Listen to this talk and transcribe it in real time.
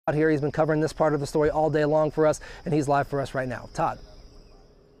Out here, he's been covering this part of the story all day long for us, and he's live for us right now. Todd.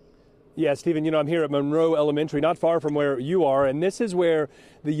 Yeah, Stephen, I'm here at Monroe Elementary, not far from where you are, and this is where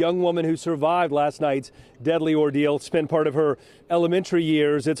the young woman who survived last night's deadly ordeal spent part of her elementary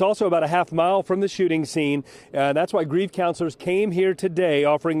years. It's also about a half mile from the shooting scene, and that's why grief counselors came here today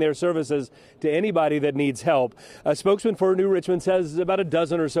offering their services to anybody that needs help. A spokesman for New Richmond says about a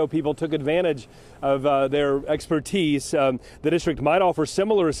dozen or so people took advantage of their expertise. The district might offer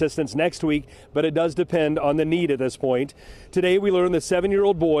similar assistance next week, but it does depend on the need at this point. Today we learned the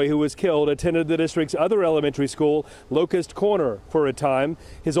 7-year-old boy who was killed attended the district's other elementary school, Locust Corner, for a time.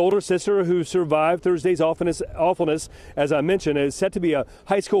 His older sister, who survived Thursday's awfulness, as I mentioned, is set to be a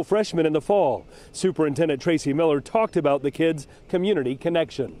high school freshman in the fall. Superintendent Tracy Miller talked about the kids' community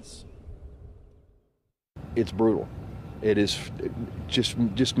connections. It's brutal. It is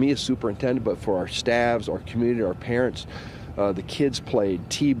just me as superintendent, but for our staffs, our community, our parents, the kids played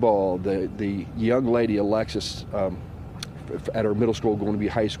t-ball. The young lady Alexis at our middle school, going to be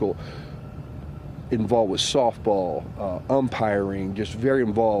high school, involved with softball, umpiring, just very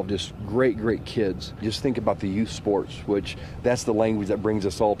involved, just great kids. Just think about the youth sports, which that's the language that brings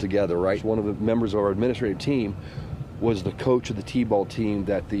us all together, right? One of the members of our administrative team was the coach of the t-ball team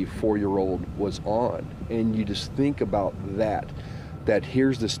that the 4-year-old was on. And you just think about that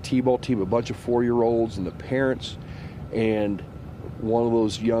here's this t-ball team, a bunch of 4-year-olds and the parents, and one of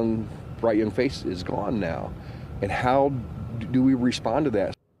those bright young faces is gone now. And how do we respond to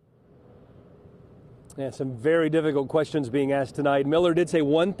that? Yeah, some very difficult questions being asked tonight. Miller did say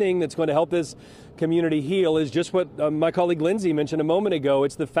one thing that's going to help this community heal is just what my colleague Lindsay mentioned a moment ago.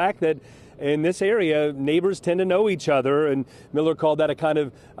 It's the fact that in this area, neighbors tend to know each other, and Miller called that a kind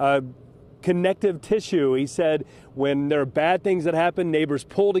of connective tissue. He said when there are bad things that happen, neighbors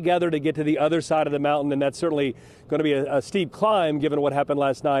pull together to get to the other side of the mountain, and that's certainly going to be a steep climb given what happened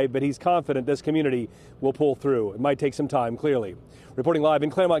last night, but he's confident this community will pull through. It might take some time, clearly. Reporting live in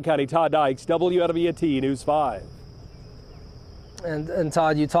Clermont County, Todd Dykes, WLWT News 5. And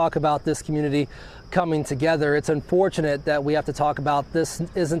Todd, you talk about this community coming together. It's unfortunate that we have to talk about this.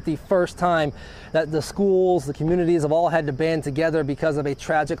 Isn't the first time that the schools, the communities have all had to band together because of a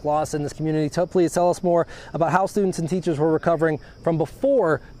tragic loss in this community. Please tell us more about how students and teachers were recovering from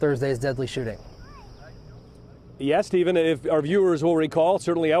before Thursday's deadly shooting. Yes, Stephen, if our viewers will recall,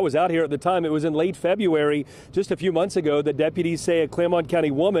 certainly I was out here at the time. It was in late February, just a few months ago, that deputies say a Clermont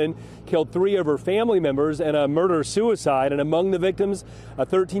County woman killed 3 of her family members in a murder-suicide. And among the victims, a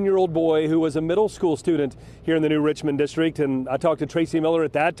 13-year-old boy who was a middle school student here in the New Richmond district. And I talked to Tracy Miller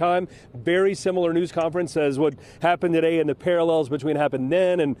at that time. Very similar news conference as what happened today, and the parallels between what happened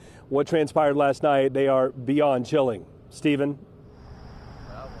then and what transpired last night. They are beyond chilling. Stephen.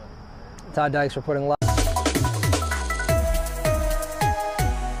 Todd Dykes reporting live.